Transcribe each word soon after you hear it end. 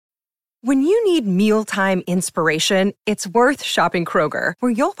When you need mealtime inspiration, it's worth shopping Kroger,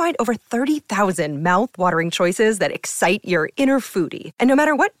 where you'll find over 30,000 mouth-watering choices that excite your inner foodie. And no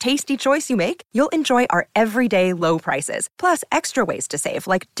matter what tasty choice you make, you'll enjoy our everyday low prices, plus extra ways to save,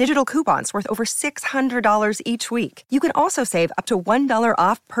 like digital coupons worth over $600 each week. You can also save up to $1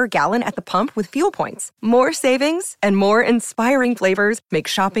 off per gallon at the pump with fuel points. More savings and more inspiring flavors make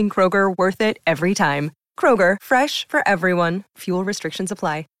shopping Kroger worth it every time. Kroger, fresh for everyone. Fuel restrictions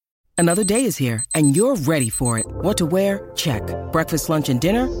apply. Another day is here, and you're ready for it. What to wear? Check. Breakfast, lunch, and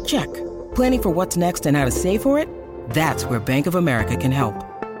dinner? Check. Planning for what's next and how to save for it? That's where Bank of America can help.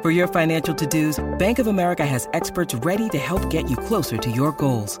 For your financial to-dos, Bank of America has experts ready to help get you closer to your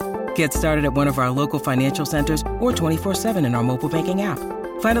goals. Get started at one of our local financial centers or 24/7 in our mobile banking app.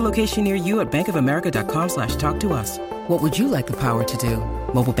 Find a location near you at bankofamerica.com/talktous. What would you like the power to do?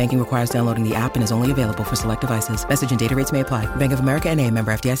 Mobile banking requires downloading the app and is only available for select devices. Message and data rates may apply. Bank of America N.A.,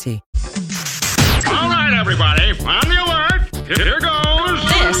 member FDIC. All right, everybody, on the alert. Here goes.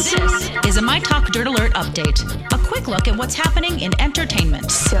 This is a My Talk Dirt Alert update. A quick look at what's happening in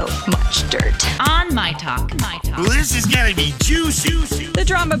entertainment. So much dirt. On My Talk. Well, this is going to be juicy. The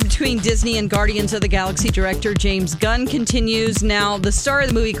drama between Disney and Guardians of the Galaxy director James Gunn continues. Now, the star of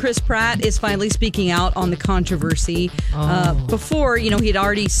the movie, Chris Pratt, is finally speaking out on the controversy. Before, he had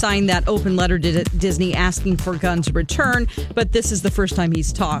already signed that open letter to Disney asking for Gunn to return, but this is the first time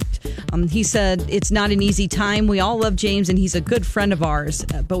he's talked. He said, "It's not an easy time. We all love James, and he's a good friend of ours,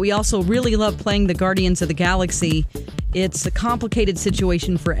 but we also really love playing the Guardians of the Galaxy. It's a complicated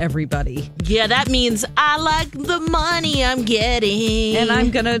situation for everybody." Yeah, that means I like the money I'm getting. And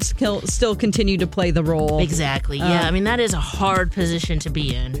I'm going to still continue to play the role. Exactly. Yeah, I mean, that is a hard position to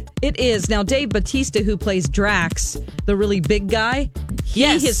be in. It is. Now, Dave Bautista, who plays Drax, the really big guy, he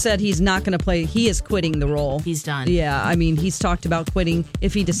has said he's not going to play. He is quitting the role. He's done. Yeah, I mean, he's talked about quitting.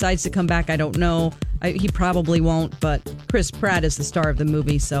 If he decides to come back, I don't know. He probably won't, but Chris Pratt is the star of the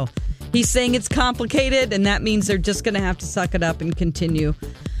movie, so he's saying it's complicated, and that means they're just going to have to suck it up and continue.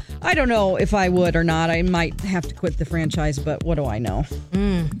 I don't know if I would or not. I might have to quit the franchise, but what do I know?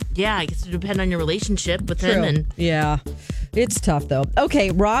 Yeah, I guess it would depend on your relationship with him. True. Yeah. It's tough, though.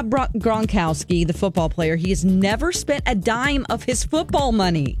 Okay, Rob Gronkowski, the football player, he has never spent a dime of his football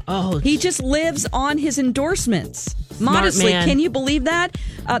money. Oh. He just lives on his endorsements. Smart Modestly, man. can you believe that?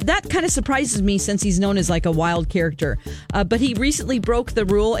 That kind of surprises me since he's known as like a wild character. But he recently broke the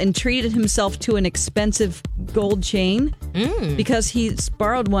rule and treated himself to an expensive gold chain because he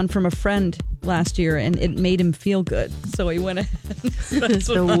borrowed one from a friend last year and it made him feel good. So he went ahead.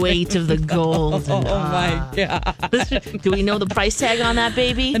 The weight of the gold. Oh my God. Do we know the price tag on that,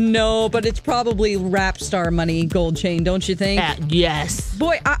 baby? No, but it's probably rap star money gold chain, don't you think? Yes.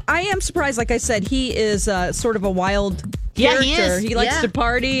 Boy, I am surprised. Like I said, he is sort of a wild Yeah, character. he is. He likes to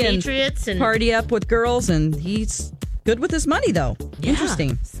party Patriots and party up with girls, and he's good with his money, though. Yeah.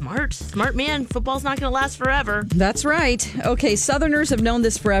 Interesting. Smart man. Football's not going to last forever. That's right. Okay, Southerners have known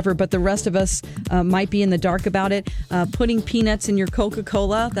this forever, but the rest of us might be in the dark about it. Putting peanuts in your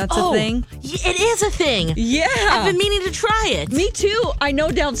Coca-Cola, that's a thing. It is a thing. Yeah. I've been meaning to try it. Me too. I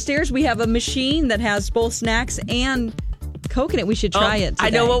know downstairs we have a machine that has both snacks and Coke in it. We should try it today. I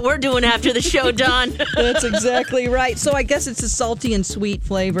know what we're doing after the show, Don. That's exactly right. So I guess it's a salty and sweet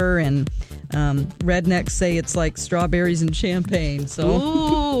flavor, and rednecks say it's like strawberries and champagne. So,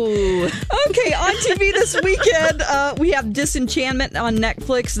 Ooh. Okay, on TV this weekend, we have Disenchantment on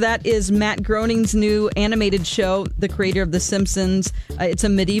Netflix. That is Matt Groening's new animated show, the creator of The Simpsons. It's a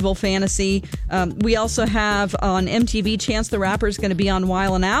medieval fantasy. We also have on MTV, Chance the Rapper is going to be on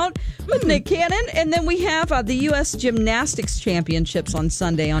Wild 'N Out with Nick Cannon. And then we have the U.S. Gymnastics Championships on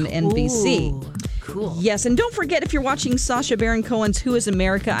Sunday on NBC. Ooh, cool. Yes, and don't forget, if you're watching Sacha Baron Cohen's Who is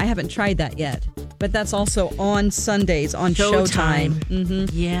America, I haven't tried that yet. But that's also on Sundays on Showtime. Mm-hmm.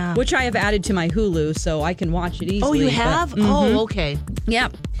 Yeah. Which I have added to my Hulu, so I can watch it easily. Oh, you have? Oh, okay.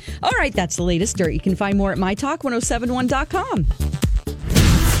 Yep. All right, that's the latest dirt. You can find more at mytalk1071.com.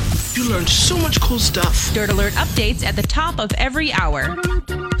 You learned so much cool stuff. Dirt Alert updates at the top of every hour.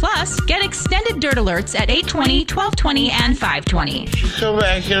 Plus, get extended Dirt Alerts at 8:20, 12:20, and 5:20. Come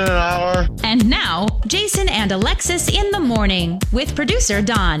back in an hour. And now, Jason and Alexis in the morning with producer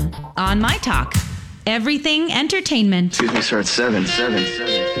Don on My Talk. Everything entertainment. Excuse me, sir, it's 7.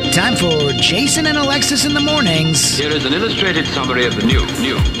 Time for Jason and Alexis in the mornings. Here is an illustrated summary of the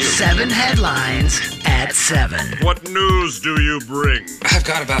news. 7 headlines at 7. What news do you bring? I've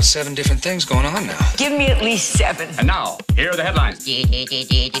got about 7 different things going on now. Give me at least 7. And now, here are the headlines.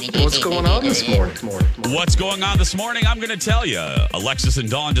 What's going on this morning? What's going on this morning? I'm going to tell you. Alexis and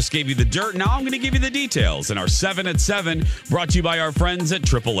Dawn just gave you the dirt. Now I'm going to give you the details. In our 7 at 7, brought to you by our friends at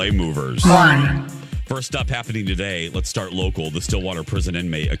AAA Movers. 1. First up happening today, let's start local. The Stillwater prison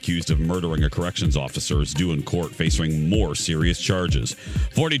inmate accused of murdering a corrections officer is due in court facing more serious charges.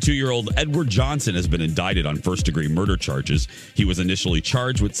 42-year-old Edward Johnson has been indicted on first-degree murder charges. He was initially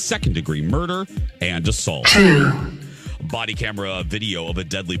charged with second-degree murder and assault. 2. Body camera video of a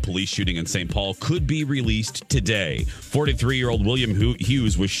deadly police shooting in St. Paul could be released today. 43-year-old William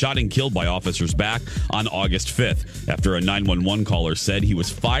Hughes was shot and killed by officers back on August 5th after a 911 caller said he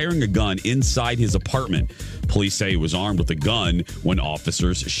was firing a gun inside his apartment. Police say he was armed with a gun when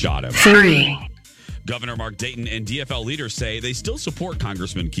officers shot him. 3. Governor Mark Dayton and DFL leaders say they still support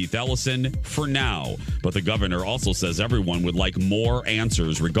Congressman Keith Ellison for now. But the governor also says everyone would like more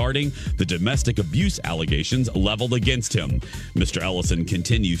answers regarding the domestic abuse allegations leveled against him. Mr. Ellison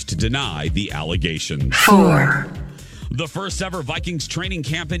continues to deny the allegations. 4. The first ever Vikings training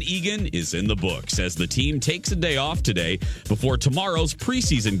camp in Eagan is in the books as the team takes a day off today before tomorrow's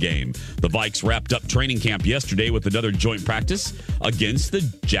preseason game. The Vikes wrapped up training camp yesterday with another joint practice against the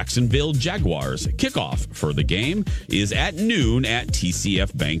Jacksonville Jaguars. Kickoff for the game is at noon at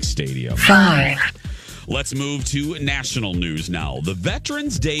TCF Bank Stadium. 5. Let's move to national news now. The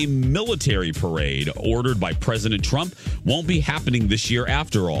Veterans Day Military Parade, ordered by President Trump, won't be happening this year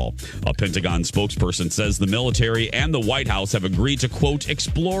after all. A Pentagon spokesperson says the military and the White House have agreed to, quote,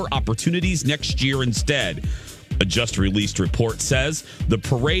 explore opportunities next year instead. A just released report says the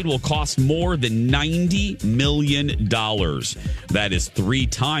parade will cost more than $90 million. That is 3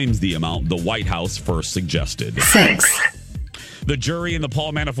 times the amount the White House first suggested. 6. The jury in the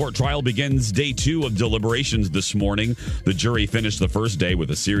Paul Manafort trial begins day 2 of deliberations this morning. The jury finished the first day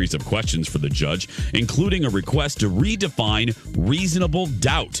with a series of questions for the judge, including a request to redefine reasonable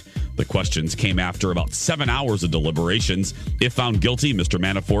doubt. The questions came after about 7 hours of deliberations. If found guilty, Mr.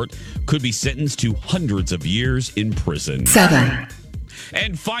 Manafort could be sentenced to hundreds of years in prison. 7.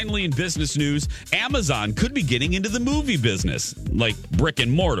 And finally, in business news, Amazon could be getting into the movie business, like brick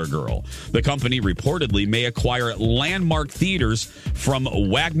and mortar girl. The company reportedly may acquire landmark theaters from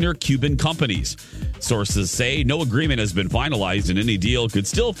Wagner Cuban companies. Sources say no agreement has been finalized and any deal could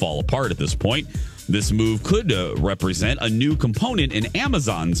still fall apart at this point. This move could represent a new component in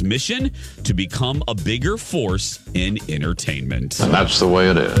Amazon's mission to become a bigger force in entertainment. And that's the way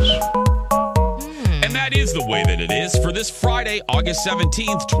it is. And that is the way that it is for this Friday, August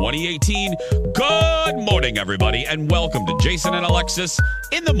 17th, 2018. Good morning, everybody, and welcome to Jason and Alexis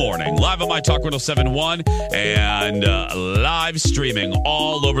in the morning, live on My Talk 1071 and live streaming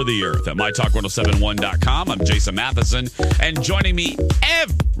all over the earth at MyTalk1071.com. I'm Jason Matheson, and joining me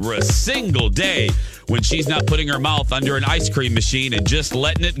every single day when she's not putting her mouth under an ice cream machine and just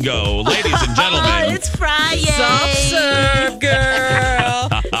letting it go, ladies and gentlemen. It's Friday. Soft serve, girl.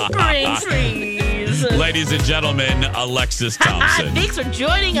 Spring freeze. Ladies and gentlemen, Alexis Thompson. Thanks for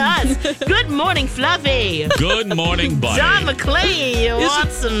joining us. Good morning, Fluffy. Good morning, buddy. John McClain, you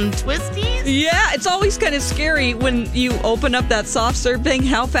want some twisties? Yeah, it's always kind of scary when you open up that soft serve thing.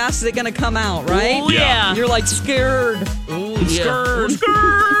 How fast is it going to come out, right? Oh, yeah. You're like scared. Ooh, Scared.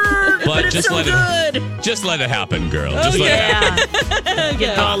 But just it's so let good. it, just let it happen, girl. Oh, Just let Yeah.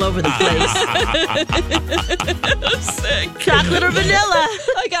 Get all over the place. Sick. Chocolate or vanilla?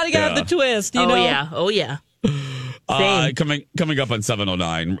 I got to have the twist, you know? Oh, yeah. Coming up on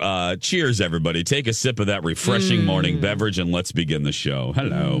 709. Cheers, everybody. Take a sip of that refreshing morning beverage and let's begin the show.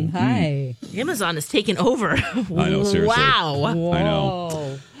 Hello. Hi. Amazon is taking over. I know, seriously. Wow. I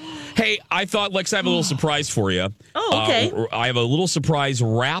know. Hey, I thought, Lex, I have a little surprise for you. Oh, okay. I have a little surprise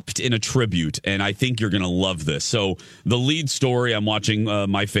wrapped in a tribute, and I think you're going to love this. So the lead story, I'm watching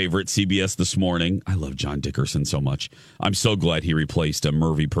my favorite, CBS This Morning. I love John Dickerson so much. I'm so glad he replaced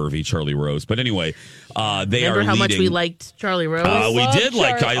Mervy Pervy Charlie Rose. But anyway, they Remember are how much leading. we liked Charlie Rose? We did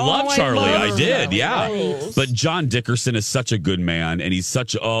like. I love Charlie. I did. Yeah. Rose. But John Dickerson is such a good man, and he's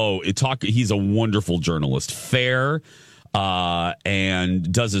such. He's a wonderful journalist. Fair.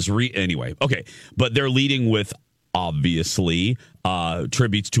 And does his anyway. Okay, but they're leading with obviously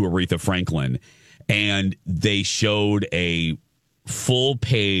tributes to Aretha Franklin, and they showed a full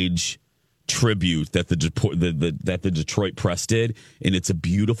page tribute that the Detroit Press did, and it's a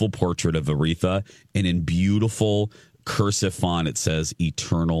beautiful portrait of Aretha, and in beautiful cursive font it says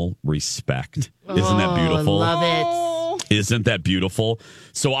 "Eternal Respect." Isn't that beautiful? Love it. Isn't that beautiful?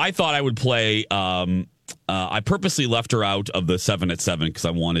 So I thought I would play. I purposely left her out of the 7 at 7 because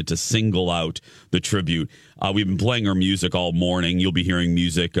I wanted to single out the tribute. We've been playing her music all morning. You'll be hearing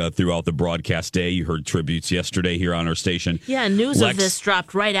music throughout the broadcast day. You heard tributes yesterday here on our station. Yeah, news of this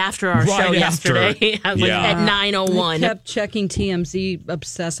dropped right after our show yesterday at 9:01. I kept checking TMZ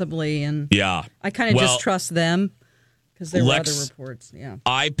obsessively, and yeah, I kind of just trust them. Because there were other reports, yeah.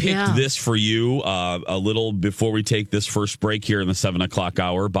 I picked this for you a little before we take this first break here in the 7 o'clock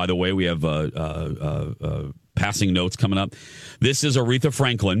hour. By the way, we have passing notes coming up. This is Aretha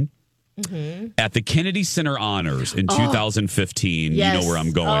Franklin at the Kennedy Center Honors in 2015. Yes. You know where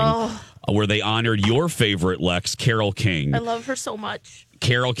I'm going. Where they honored your favorite, Lex, Carole King. I love her so much.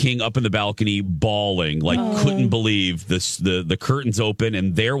 Carole King up in the balcony bawling, couldn't believe this. The curtains open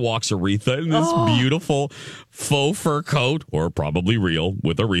and there walks Aretha in this beautiful faux fur coat, or probably real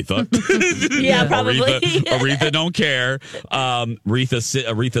with Aretha. Yeah, probably. Aretha don't care.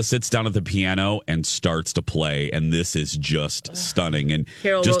 Aretha sits down at the piano and starts to play, and this is just stunning. And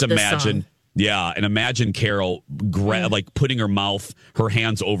Carole just wrote imagine. this song. Yeah, and imagine Carole putting her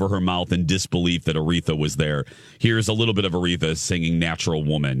hands over her mouth in disbelief that Aretha was there. Here's a little bit of Aretha singing Natural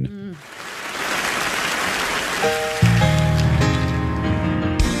Woman.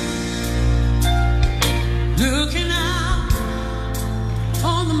 Looking out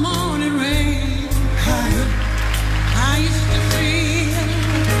on the morning rain, I used to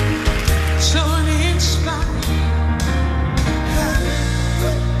feel so uninspired.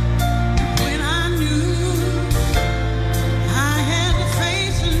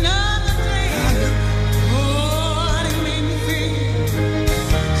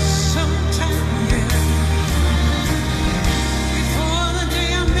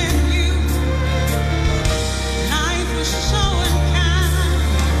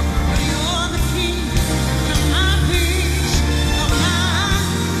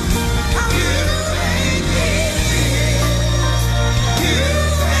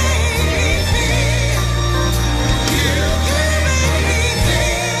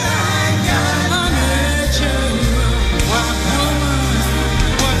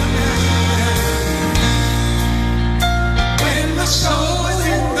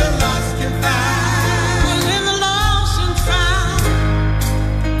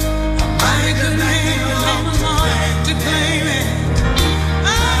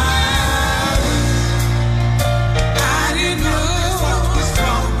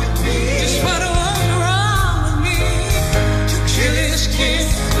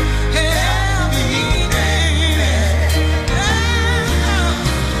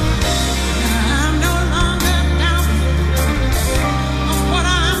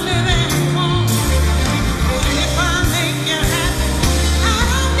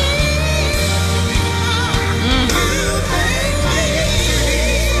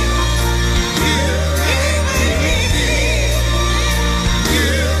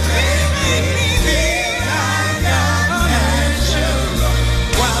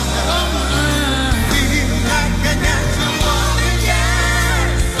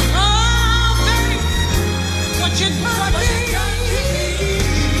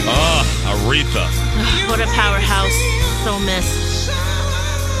 Aretha. What a powerhouse. So missed.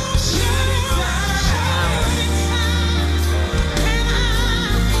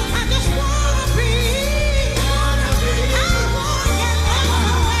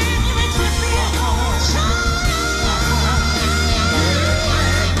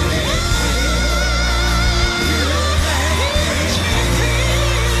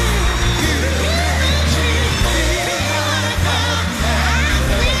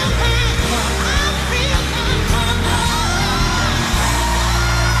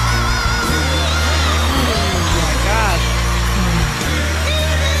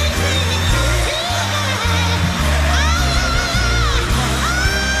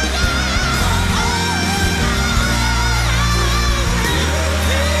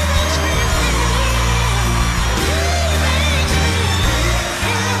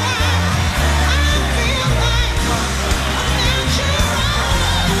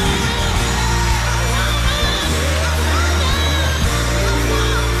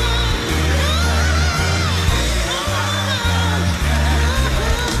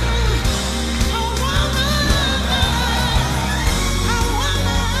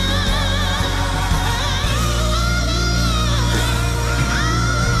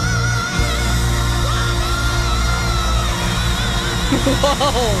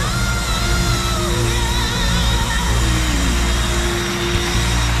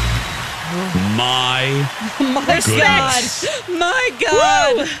 My God. My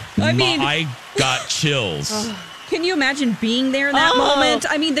God. I got chills. Can you imagine being there in that moment?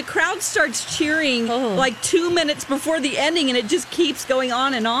 I mean, the crowd starts cheering like 2 minutes before the ending, and it just keeps going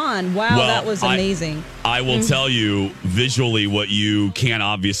on and on. Wow, Well, that was amazing. I will tell you visually what you can't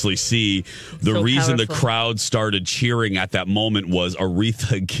obviously see. The So reason the powerful. crowd started cheering at that moment was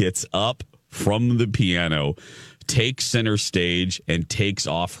Aretha gets up from the piano, takes center stage, and takes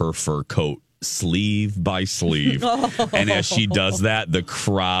off her fur coat, sleeve by sleeve. And as she does that, the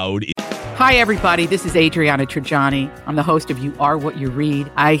crowd... Hi, everybody. This is Adriana Trajani. I'm the host of You Are What You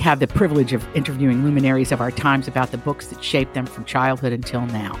Read. I have the privilege of interviewing luminaries of our times about the books that shaped them from childhood until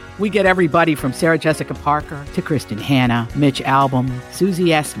now. We get everybody from Sarah Jessica Parker to Kristen Hanna, Mitch Albom, Susie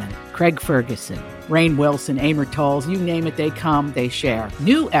Essman, Craig Ferguson, Rainn Wilson, Amor Tolls, you name it, they come, they share.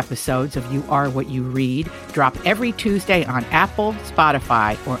 New episodes of You Are What You Read drop every Tuesday on Apple,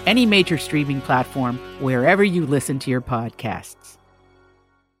 Spotify, or any major streaming platform wherever you listen to your podcasts.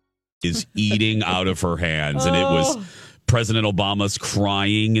 is eating out of her hands. And it was President Obama's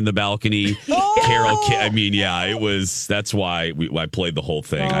crying in the balcony. Carol, I mean, yeah, it was. That's why I played the whole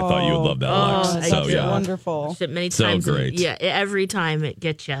thing. I thought you would love that, Lex. So, yeah. Wonderful. Watched it many So times. great. Yeah, every time it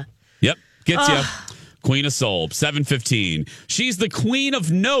gets you. Yep, gets you. Queen of Soul, 7:15. She's the queen of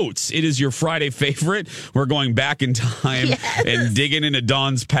notes. It is your Friday favorite. We're going back in time and digging into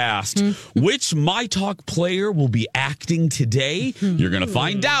Dawn's past. Which My Talk player will be acting today? You're going to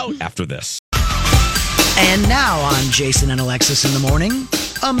find out after this. And now on Jason and Alexis in the Morning,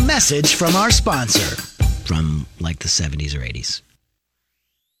 a message from our sponsor from like the 70s or 80s.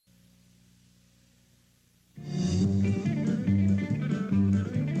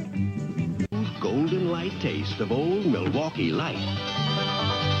 Golden light taste of Old Milwaukee Light.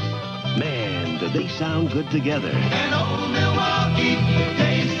 Man, do they sound good together. And Old Milwaukee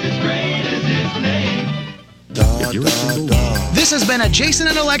tastes as great as its name. If you're a single This has been a Jason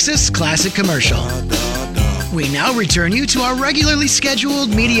and Alexis classic commercial. We now return you to our regularly scheduled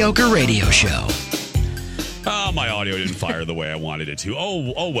mediocre radio show. Oh, my audio didn't fire the way I wanted it to.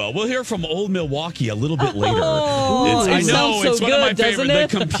 Oh well. We'll hear from Old Milwaukee a little bit later. I know, it's one of my favorite. The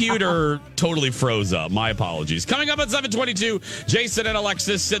computer totally froze up. My apologies. Coming up at 7:22, Jason and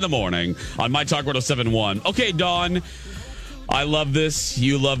Alexis in the morning on My Talk 107.1. Okay, Dawn, I love this.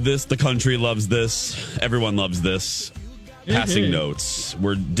 You love this. The country loves this. Everyone loves this. Passing notes.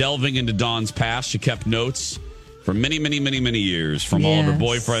 We're delving into Dawn's past. She kept notes for many, many, many, many years from all of her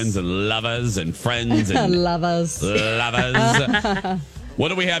boyfriends and lovers and friends and Lovers. What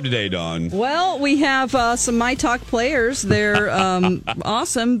do we have today, Dawn? Well, we have some My Talk players. They're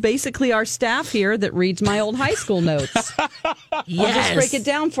awesome. Basically, our staff here that reads my old high school notes. I'll just break it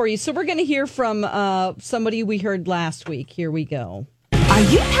down for you. So we're going to hear from somebody we heard last week. Here we go. Are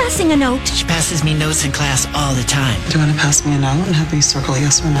you passing a note? She passes me notes in class all the time. Do you want to pass me a note and have me circle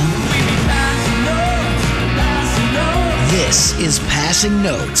yes or no? This is Passing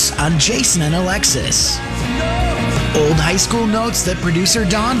Notes on Jason and Alexis. Old high school notes that producer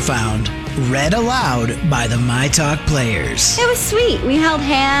Dawn found, read aloud by the My Talk players. It was sweet. We held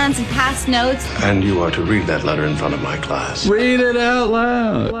hands and passed notes. And you are to read that letter in front of my class. Read it out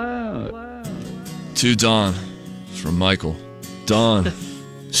loud. To Dawn, from Michael. Dawn,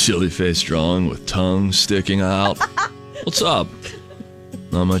 silly face drawing with tongue sticking out. What's up?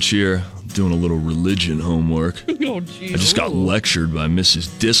 Not much here. Doing a little religion homework. I just got lectured by Mrs.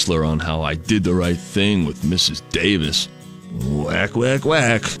 Disler on how I did the right thing with Mrs. Davis. Whack, whack,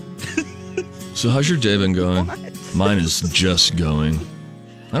 whack. So how's your day been going? Mine is just going.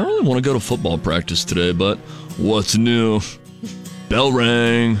 I don't really want to go to football practice today, but what's new? Bell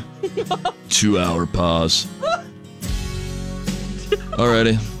rang. 2-hour pause.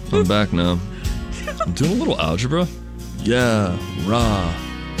 Alrighty, I'm back now. I'm doing a little algebra. Yeah, rah.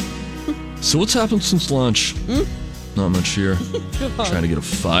 So what's happened since lunch? Not much here. Trying to get a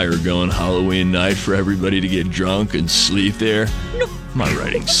fire going Halloween night for everybody to get drunk and sleep there. My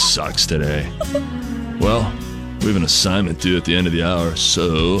writing sucks today. Well, we have an assignment due at the end of the hour,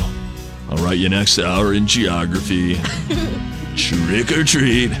 so I'll write you next hour in geography. Trick or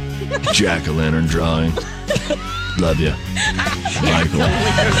treat. Jack-o'-lantern drawing. Love you. Michael.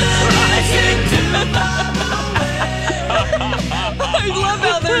 I love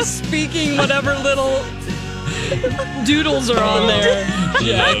how they're speaking whatever little doodles are on there.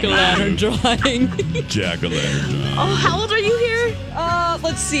 Jack-o'-lantern drawing. Jack-o'-lantern drawing. Oh, how old are you here?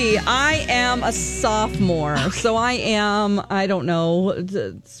 Let's see. I am a sophomore. Okay. So I am, I don't know,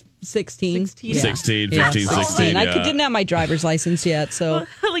 16. 16, 15, 16. I didn't have my driver's license yet, so.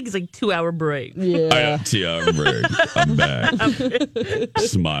 I think it's like 2-hour break. Yeah. I got 2-hour break. I'm back.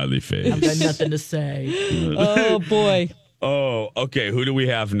 Smiley face. I've got nothing to say. Oh, boy. Oh, okay. Who do we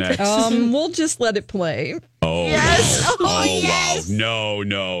have next? We'll just let it play. Oh, Yes. no. Oh, yes. Wow.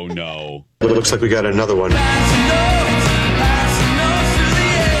 No. It looks like we got another one. Oh,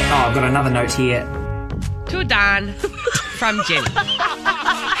 I've got another note here. To Don from Jenny.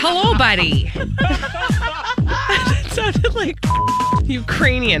 Hello, buddy. That sounded like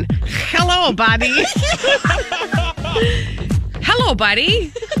Ukrainian. Hello, buddy. Hello,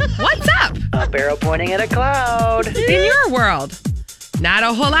 buddy. What's up? A barrel pointing at a cloud. In your world. Not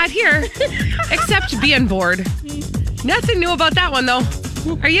a whole lot here, except being bored. Nothing new about that one, though.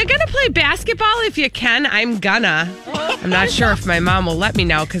 Are you going to play basketball if you can? I'm gonna. I'm not sure if my mom will let me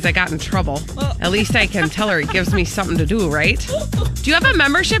now because I got in trouble. At least I can tell her it gives me something to do, right? Do you have a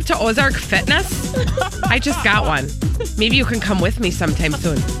membership to Ozark Fitness? I just got one. Maybe you can come with me sometime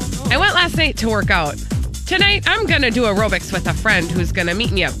soon. I went last night to work out. Tonight, I'm going to do aerobics with a friend who's going to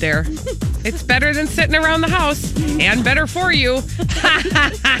meet me up there. It's better than sitting around the house and better for you.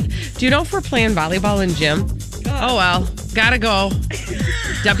 Do you know if we're playing volleyball in gym? Oh, well, gotta go.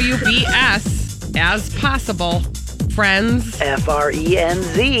 WBS as possible. Friends.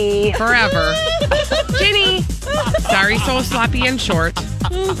 FRENZ. Forever. Jenny. Sorry, so sloppy and short.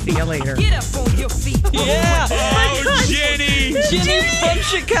 See you later. Get up on your feet. Yeah. Oh, Jenny. Jenny from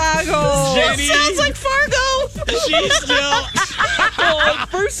Chicago. Jenny. Sounds like Fargo. She's still... Well, at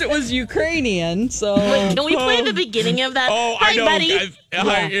first it was Ukrainian, so... Wait, can we play the beginning of that? Oh, Hi, I know. buddy.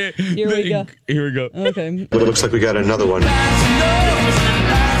 Here we go. Here we go. Okay. It looks like we got another one. Oh,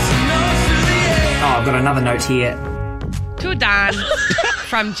 I've got another note here. To Don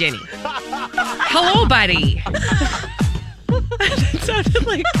from Jenny. Hello, buddy. That sounded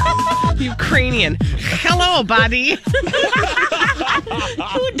like Ukrainian. Hello, buddy. To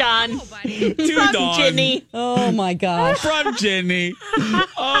Don. From Don. Jenny. Oh, my gosh. From Jenny.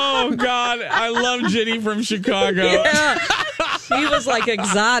 Oh, God. I love Jenny from Chicago. Yeah. She was like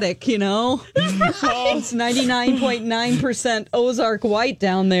exotic, you know? It's 99.9% Ozark white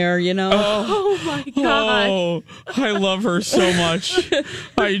down there, you know? Oh, my God. Oh, I love her so much.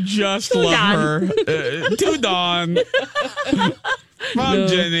 I just love her. To Don. From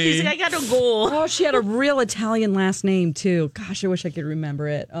Jenny. She's like, I gotta go. Oh, she had a real Italian last name, too. Gosh, I wish I could remember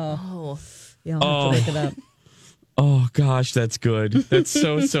it. Oh. Yeah, I'll have to look it up. Oh, gosh, that's good. That's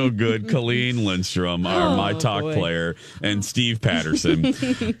so good. Colleen Lindstrom, our My Talk player, and Steve Patterson.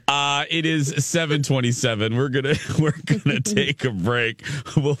 It is 7:27. We're gonna take a break.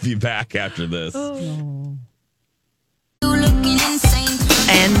 We'll be back after this.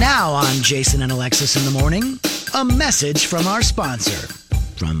 And now on Jason and Alexis in the Morning, a message from our sponsor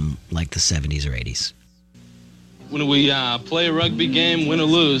from like the 70s or 80s. When we play a rugby game, win or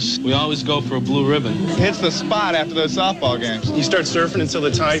lose, we always go for a blue ribbon. Hits the spot after those softball games. You start surfing until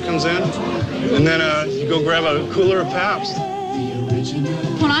the tide comes in, and then you go grab a cooler of Pabst.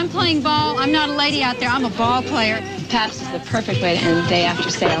 When I'm playing ball, I'm not a lady out there. I'm a ball player. Pabst is the perfect way to end the day after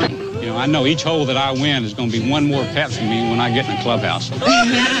sailing. You know, I know each hole that I win is going to be one more Pabst for me when I get in the clubhouse.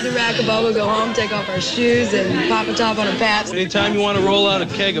 After the racquetball, we'll go home, take off our shoes, and pop a top on a Pabst. Anytime you want to roll out a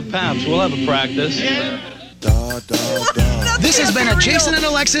keg of Pabst, we'll have a practice. This has been a Jason and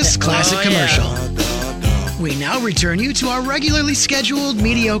Alexis classic commercial. We now return you to our regularly scheduled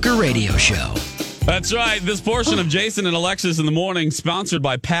mediocre radio show. That's right. This portion of Jason and Alexis in the Morning, sponsored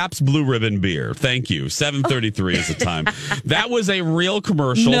by Pabst Blue Ribbon Beer. Thank you. 7:33 is the time. That was a real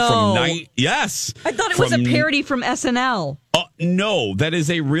commercial from Yes. I thought it was a parody from SNL. No, that is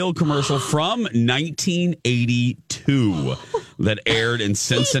a real commercial from 1982 that aired in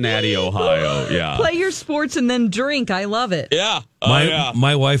Cincinnati, Ohio. Yeah. Play your sports and then drink. I love it. Yeah.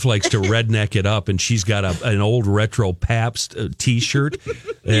 My wife likes to redneck it up, and she's got an old retro Pabst T-shirt,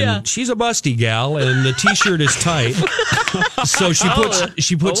 and she's a busty gal, and the T-shirt is tight, so she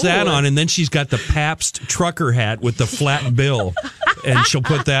puts that on, and then she's got the Pabst trucker hat with the flat bill, and she'll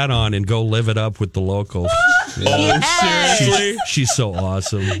put that on and go live it up with the locals. Seriously? She's so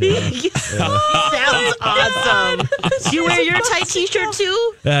awesome. Sounds awesome. Do you wear your tight T-shirt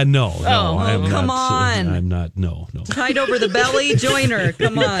too? No, I'm come not. on. I'm not. No. Tight over the belly, join her.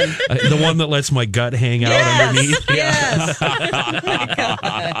 Come on. The one that lets my gut hang out underneath. Yes.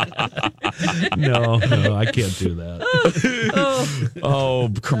 No, I can't do that.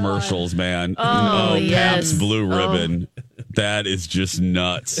 Commercials, man. Yes. Pabst Blue Ribbon. That is just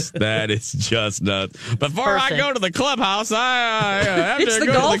nuts. That is just nuts. Before I go to the clubhouse, I have It's to the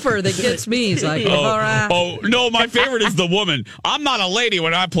go golfer that gets me. He's like, all right. Oh, no, my favorite is the woman. I'm not a lady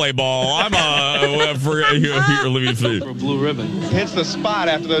when I play ball. I'm a... Here, let me see. For a blue ribbon. Hits the spot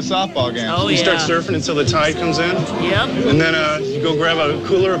after those softball games. Oh, you start yeah. surfing until the tide comes in. Yep. And then you go grab a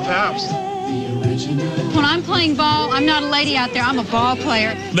cooler of Pabst. When I'm playing ball, I'm not a lady out there. I'm a ball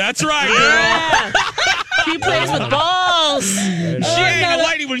player. That's right, girl. She plays with balls. She ain't a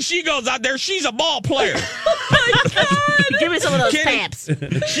lady when she goes out there. She's a ball player. Give me some of those paps.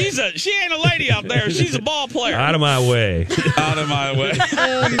 She ain't a lady out there. She's a ball player. Out of my way. Out of my way.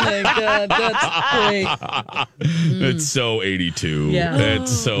 Oh my God, that's great. It's so 82. Yeah.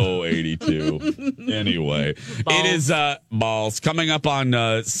 It's so 82. Anyway, it is balls coming up on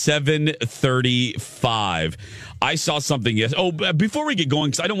 7:35. I saw something yesterday. Oh, before we get going,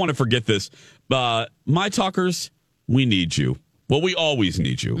 because I don't want to forget this. My talkers, we need you. Well, we always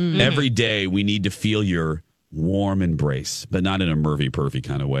need you. Mm-hmm. Every day we need to feel warm embrace, but not in a Murphy-Perfy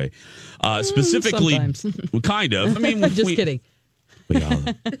kind of way. Specifically, kind of. I mean, just kidding.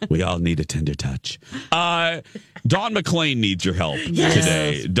 We all need a tender touch. Dawn McClain needs your help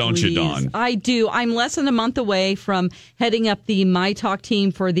today, don't you, Dawn? I do. I'm less than a month away from heading up the My Talk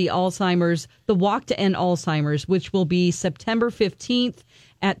team for the Alzheimer's, the Walk to End Alzheimer's, which will be September 15th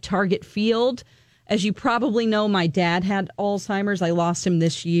at Target Field. As you probably know, my dad had Alzheimer's. I lost him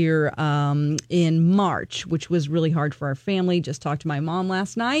this year in March, which was really hard for our family. Just talked to my mom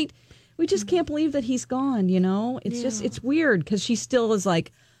last night. We just can't believe that he's gone, you know? It's weird because she still is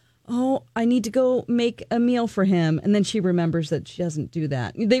like, oh, I need to go make a meal for him. And then she remembers that she doesn't do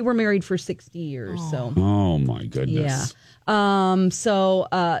that. They were married for 60 years. So. Oh, my goodness. Yeah.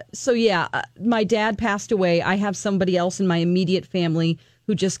 My dad passed away. I have somebody else in my immediate family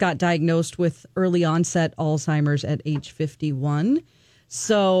who just got diagnosed with early onset Alzheimer's at age 51.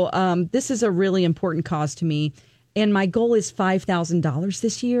 So this is a really important cause to me. And my goal is $5,000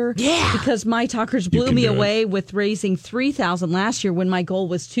 this year. Yeah. Because my talkers blew me away with raising $3,000 last year when my goal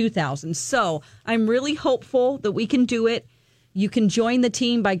was $2,000. So I'm really hopeful that we can do it. You can join the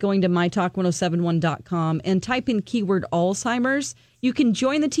team by going to mytalk1071.com and type in keyword Alzheimer's. You can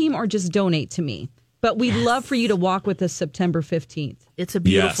join the team or just donate to me. But we'd love for you to walk with us September 15th. It's a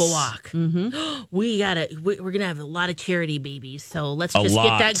beautiful walk. Mm-hmm. We're going to have a lot of charity babies. So let's just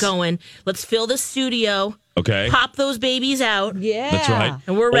get that going. Let's fill the studio. Okay. Pop those babies out. Yeah. That's right.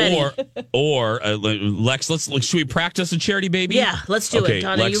 And we're ready. Or Lex, should we practice a charity baby? Yeah, let's do it.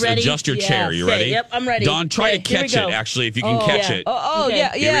 Dawn, Lex, are you ready? Adjust your chair. You ready? Yep, I'm ready. Dawn, try to catch it, actually, if you can catch it.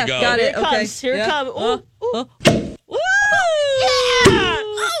 Yeah. Here we go. Got it. Here it comes. Ooh. Ooh. Woo! Yeah!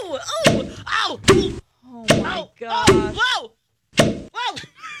 Ow! Oh, my God. Whoa!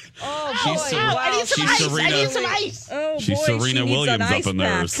 Oh, She's boy. I need some ice. Serena. I need some ice. Oh, She's boy, Serena she needs Williams an up in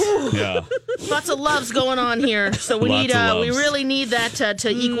ice theirs. Yeah. Lots of loves going on here. So we Lots need of we loves. really need that to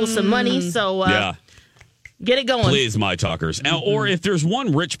equal some money. So get it going. Please, my talkers. Now, or if there's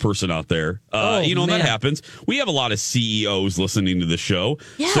one rich person out there, that happens. We have a lot of CEOs listening to the show.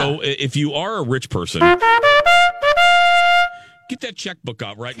 Yeah. So if you are a rich person, get that checkbook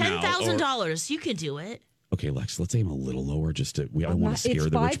out right now. $10,000. You can do it. Okay, Lex, let's aim a little lower just to, we don't want to scare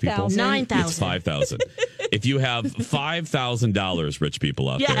the rich people. 9,000. It's 5,000. If you have $5,000, rich people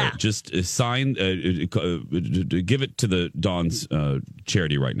out there, just sign, give it to the Dawn's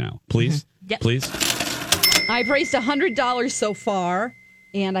charity right now. Please? Yep. Please? I've raised $100 so far.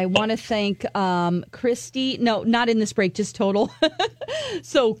 And I want to thank Christy. No, not in this break, just total.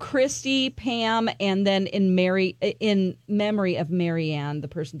 So Christy, Pam, and then in memory of Marianne. The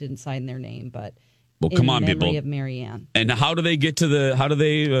person didn't sign their name, but come on, memory people. of Marianne. And how do they get to how do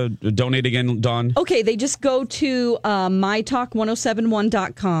they donate again, Dawn? Okay, they just go to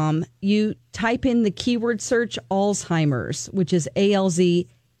mytalk1071.com. You type in the keyword search Alzheimer's, which is ALZHEIMERS,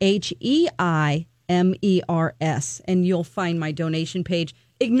 and you'll find my donation page.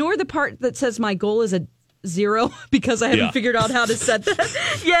 Ignore the part that says my goal is a 0 because I haven't figured out how to set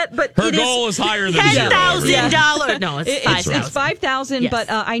that yet. But her goal is higher than $10,000. No, it's $5,000. It's $5,000,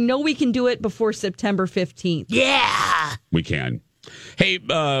 but I know we can do it before September 15th. Yeah, we can. Hey,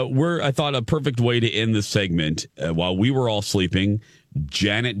 I thought a perfect way to end this segment while we were all sleeping.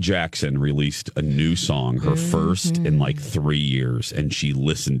 Janet Jackson released a new song, her first in like 3 years, and she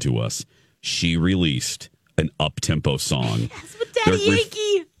listened to us. She released an up-tempo song. Yes, with Daddy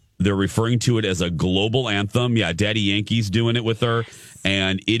Yankee. They're referring to it as a global anthem. Yeah, Daddy Yankee's doing it with her.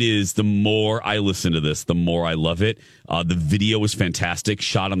 And it is, the more I listen to this, the more I love it. The video is fantastic,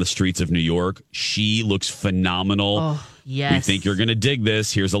 shot on the streets of New York. She looks phenomenal. Oh, yes. We think you're going to dig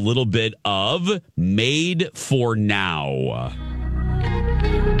this. Here's a little bit of Made for Now.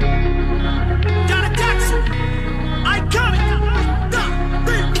 Janet Jackson, iconic.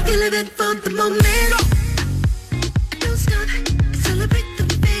 If you live it for the moment, don't stop, celebrate the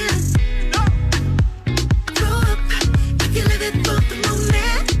feeling. Grow up, if you live it for the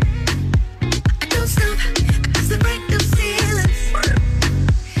moment, don't stop, celebrate the feelings.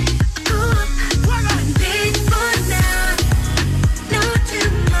 Grow up,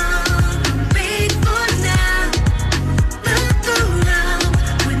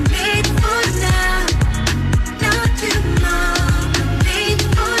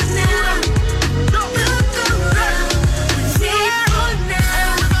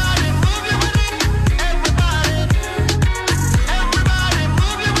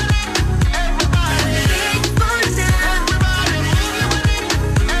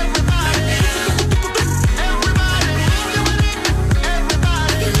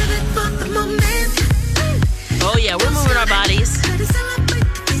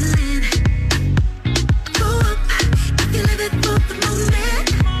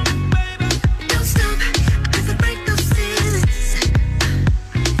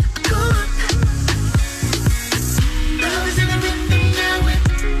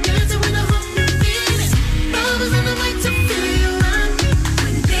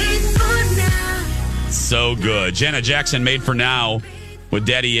 Janet Jackson, Made for Now with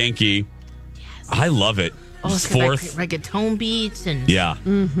Daddy Yankee. I love it. Oh, it's fourth. Like reggaeton beats and Yeah.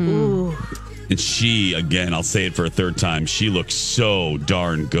 Ooh. And she, again, I'll say it for a third time, she looks so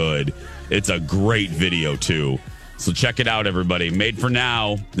darn good. It's a great video, too. So check it out, everybody. Made for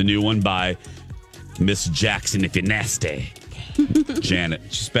Now, the new one by Miss Jackson, if you're nasty. Janet.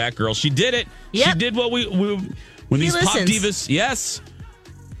 She's back, girl. She did it. Yep. She did what we when these pop divas, yes.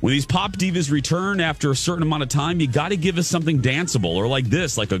 When these pop divas return after a certain amount of time, you got to give us something danceable or like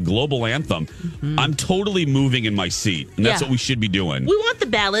this, like a global anthem. I'm totally moving in my seat, and that's what we should be doing. We want the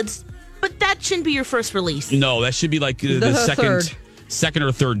ballads, but that shouldn't be your first release. No, that should be like the second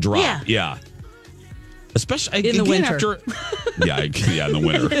or third drop. Yeah. Especially in the winter. After, in the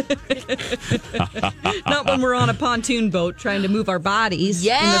winter. Not when we're on a pontoon boat trying to move our bodies in the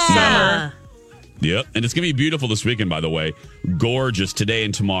Yeah. summer. Yep, and it's going to be beautiful this weekend, by the way. Gorgeous today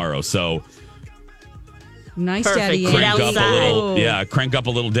and tomorrow. So Nice Perfect. Daddy Get Yankee. outside. Crank up a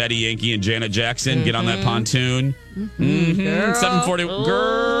little Daddy Yankee and Janet Jackson. Get on that pontoon. 740.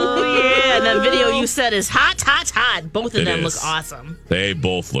 Girl. Yeah, and that video you said is hot. Both of It them is. look awesome. They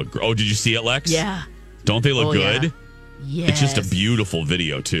both look. Oh, did you see it, Lex? Yeah. Don't they look Oh, good? yeah. It's just a beautiful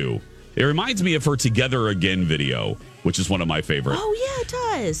video too. It reminds me of her Together Again video, which is one of my favorites. Oh yeah, it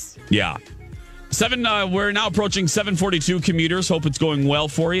does. Yeah. We're now approaching 742 commuters. Hope it's going well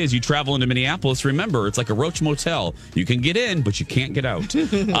for you as you travel into Minneapolis. Remember, it's like a Roach Motel. You can get in, but you can't get out.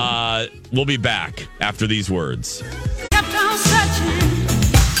 We'll be back after these words.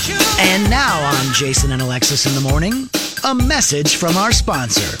 And now on Jason and Alexis in the Morning, a message from our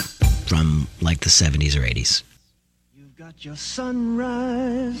sponsor from like the 70s or 80s. Got your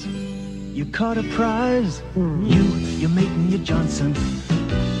sunrise, you caught a prize, you're making your Johnson.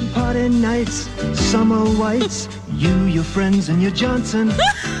 Party nights, summer whites, your friends and your Johnson.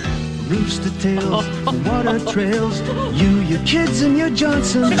 Rooster tails, water trails, your kids and your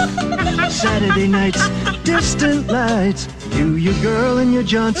Johnson. Saturday nights, distant lights, your girl and your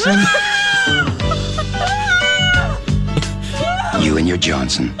Johnson. You and your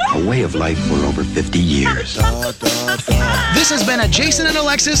Johnson, a way of life for over 50 years. This has been a Jason and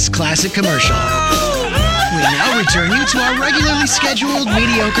Alexis classic commercial. We now return you to our regularly scheduled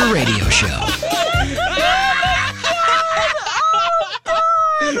mediocre radio show.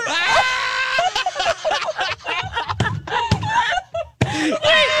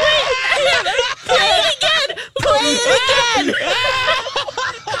 Play it again.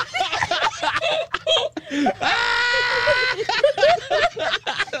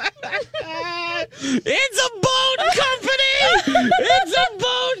 It's a boat company! It's a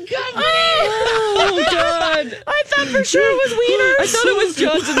boat company! Oh, God. I thought for sure it was Wieners. I thought it was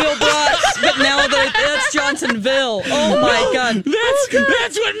Johnsonville Brats, but now that's Johnsonville. Oh, my God.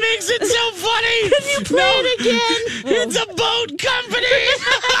 That's what makes it so funny! Can you play it again? It's a boat company!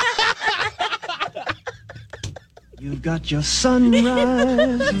 You got your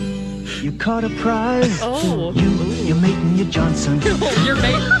sunrise, you caught a prize, you're making your Johnson. You're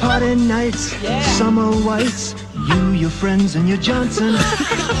making Party nights, summer whites, your friends and your Johnson.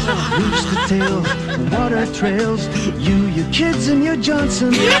 Rooster tails, water trails, your kids and your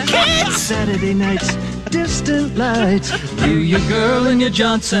Johnson. Saturday nights, distant lights, your girl and your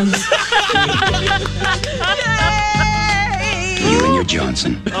Johnson. You and your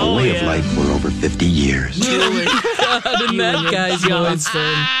Johnson, a way of life for over 50 years. God, and that guy's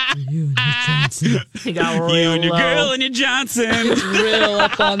Johnson. You and your Johnson. You and your girl and your Johnson. Real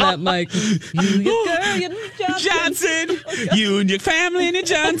up on that mic. You, your girl, your Johnson. You and your family and your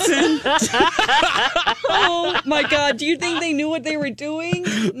Johnson. Oh, my God. Do you think they knew what they were doing?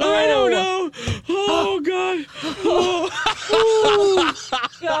 No. I don't know. Oh, God. Oh,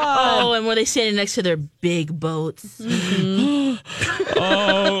 God. Oh, and when they standing next to their big boats.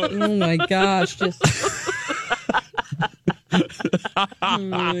 Oh, my gosh. Just. Oh,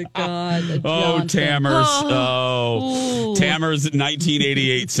 my God. Oh, Tamers. Oh. Tamers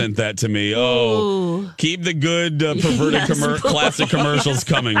 1988 sent that to me. Oh. Keep the good perverted classic commercials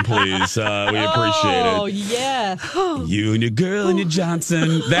coming, please. We appreciate it. Oh, yeah. You and your girl and your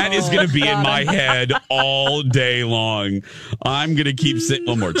Johnson. That is going to be in my head all day long. I'm going to keep saying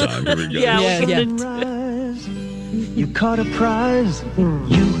one more time. Here we go. Sunrise, you caught a prize,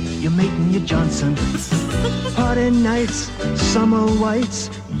 you're making your Johnson. Party nights, summer whites,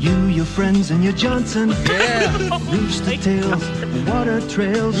 your friends and your Johnson. Rooster tails, water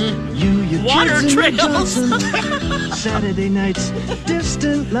trails, your kids and your Johnson. Saturday nights,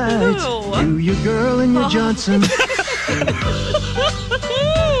 distant lights, your girl and your Johnson.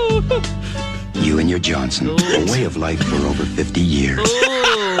 You and your Johnson, a way of life for over 50 years.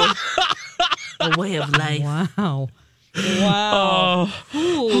 A way of life. Wow. Wow.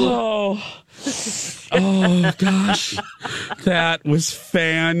 Oh gosh, that was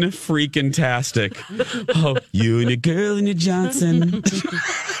freaking-tastic. Oh, you and your girl and your Johnson.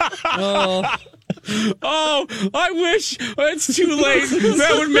 Oh, I wish it's too late.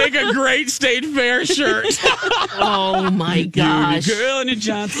 That would make a great State Fair shirt. Oh my gosh. You and your girl and your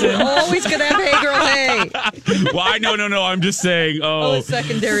Johnson. Always gonna have hey girl hey. Why? No. I'm just saying. A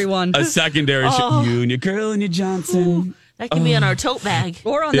secondary one. A secondary shirt. You and your girl and your Johnson. That can be on our tote bag.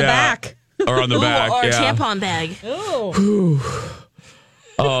 Or on the back. Or on the back. Or a yeah. tampon bag.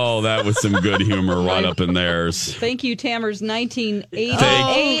 Oh, that was some good humor right up in theirs. Thank you, Tammers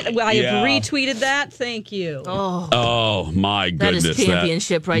 1988. I have retweeted that. Thank you. Oh my goodness. That is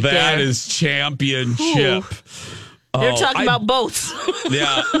championship right there. That is championship. They're talking about boats.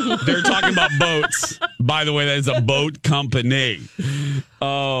 Yeah, they're talking about boats. By the way, that is a boat company.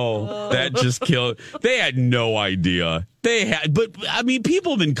 That just killed. They had no idea. But I mean,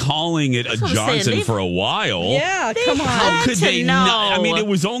 people have been calling it a Johnson for a while. Yeah, come on. How could they know. not? I mean, it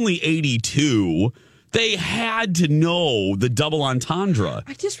was only 82. They had to know the double entendre.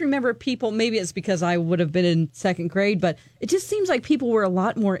 I just remember people, maybe it's because I would have been in second grade, but it just seems like people were a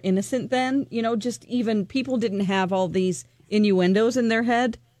lot more innocent then. You know, just even people didn't have all these innuendos in their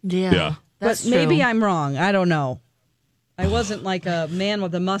head. Yeah. But maybe I'm wrong. I don't know. I wasn't like a man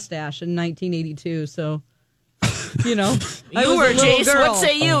with a mustache in 1982, so, you know. I was were, a little Jason. girl. What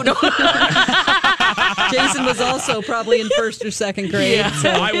say you? No. Jason was also probably in first or second grade. Yeah. So.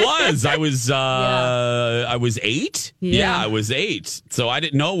 I was 8. Yeah, I was 8. So I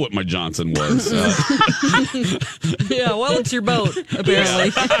didn't know what my Johnson was. Yeah, well, it's your boat,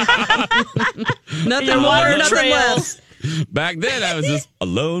 apparently. Nothing more, nothing less. Back then, I was just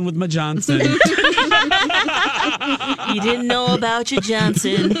alone with my Johnson. You didn't know about your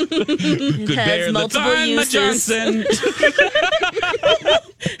Johnson. It Could has barely multiple find my uses. Johnson.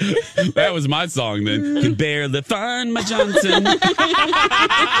 That was my song then. Could barely find my Johnson.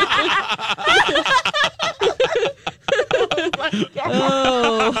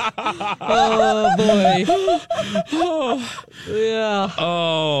 Oh boy. Yeah.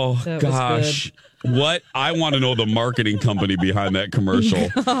 Oh gosh. What? I want to know the marketing company behind that commercial.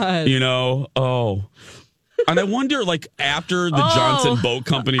 God. You know? And I wonder, like, after the Johnson Boat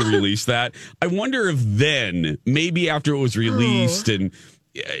Company released that, I wonder if then, maybe after it was released and,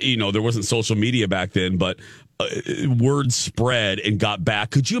 you know, there wasn't social media back then, but word spread and got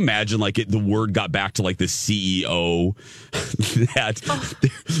back. Could you imagine, like, the word got back to, like, the CEO that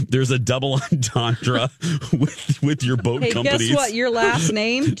there's a double entendre with your boat companies? Guess what? Your last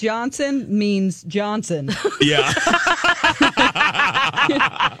name, Johnson, means Johnson. Yeah.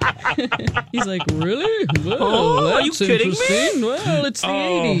 He's like, really? Well, are you kidding me? Well, it's the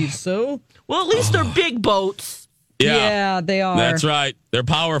 80s, so. Well, at least they're big boats. Yeah, they are. That's right. They're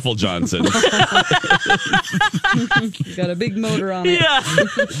powerful, Johnson. Got a big motor on it. Yeah.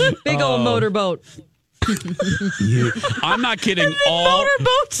 Big old motorboat. I'm not kidding.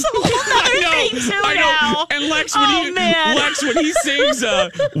 Motorboats. I know. And Lex, when he sings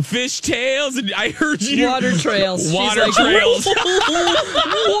fish tails, and I heard you water trails. Water trails.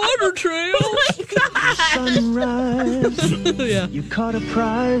 Water trails. Sunrise. Yeah. You caught a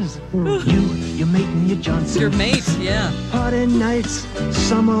prize. Your mate and your Johnson. Your mate, yeah. Party nights,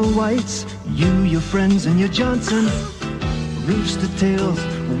 summer whites. You, your friends, and your Johnson. Rooster tails,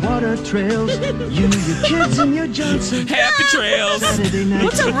 water trails. You, your kids, and your Johnson. Happy trails. Saturday night.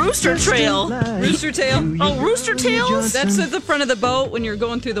 What's a rooster trail? Rooster tail. Rooster tails? That's at the front of the boat when you're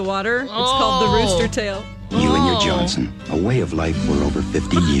going through the water. It's called the rooster tail. You and your Johnson, a way of life for over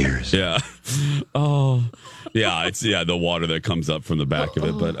 50 years. Yeah. Oh, yeah. It's the water that comes up from the back of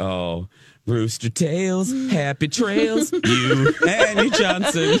it. But rooster tails, happy trails. You and your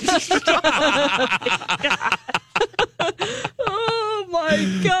Johnson. Oh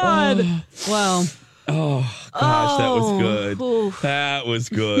my God! Wow. Oh gosh, that was good. That was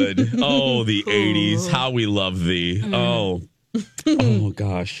good. Oh, the 80s. How we love thee. Oh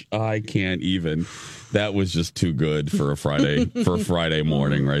gosh, I can't even. That was just too good for a Friday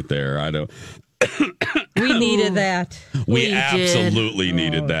morning right there. I don't. We needed that. We absolutely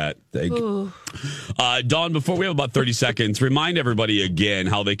needed that. Thank you. Dawn, before we have about 30 seconds, remind everybody again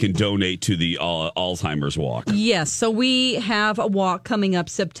how they can donate to the Alzheimer's Walk. Yes. So we have a walk coming up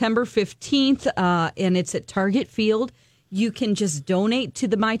September 15th, and it's at Target Field. You can just donate to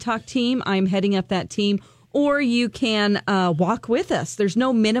the My Talk team. I'm heading up that team. Or you can walk with us. There's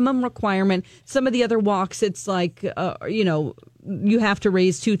no minimum requirement. Some of the other walks, it's like, you have to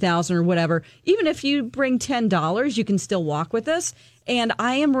raise $2,000 or whatever. Even if you bring $10, you can still walk with us. And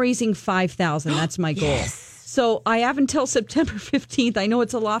I am raising $5,000. That's my goal. Yes. So I have until September 15th. I know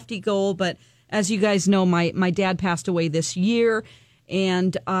it's a lofty goal, but as you guys know, my dad passed away this year.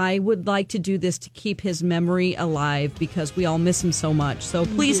 And I would like to do this to keep his memory alive because we all miss him so much. So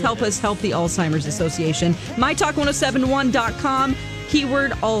please help us help the Alzheimer's Association. MyTalk1071.com,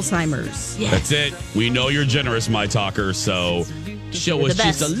 keyword Alzheimer's. Yes. That's it. We know you're generous, My Talker, so show us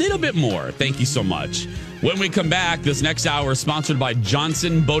just a little bit more. Thank you so much. When we come back, this next hour is sponsored by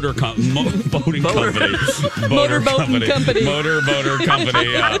Johnson Boating Company. Motor Boating Company.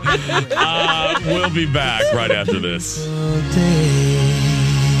 We'll be back right after this.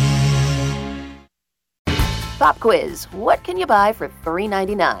 Pop quiz. What can you buy for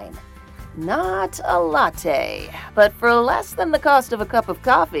 $3.99? Not a latte, but for less than the cost of a cup of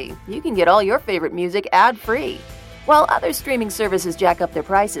coffee, you can get all your favorite music ad-free. While other streaming services jack up their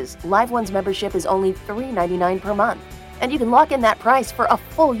prices, Live One's membership is only $3.99 per month, and you can lock in that price for a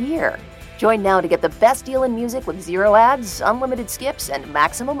full year. Join now to get the best deal in music with 0 ads, unlimited skips, and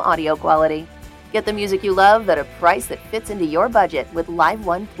maximum audio quality. Get the music you love at a price that fits into your budget with Live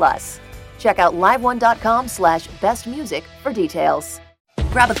One Plus. Check out liveone.com/bestmusic for details.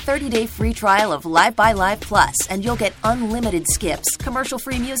 Grab a 30-day free trial of Live by Live Plus, and you'll get unlimited skips,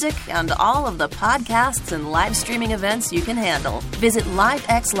 commercial-free music, and all of the podcasts and live streaming events you can handle. Visit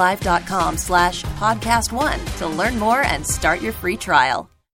livexlive.com/podcast1 to learn more and start your free trial.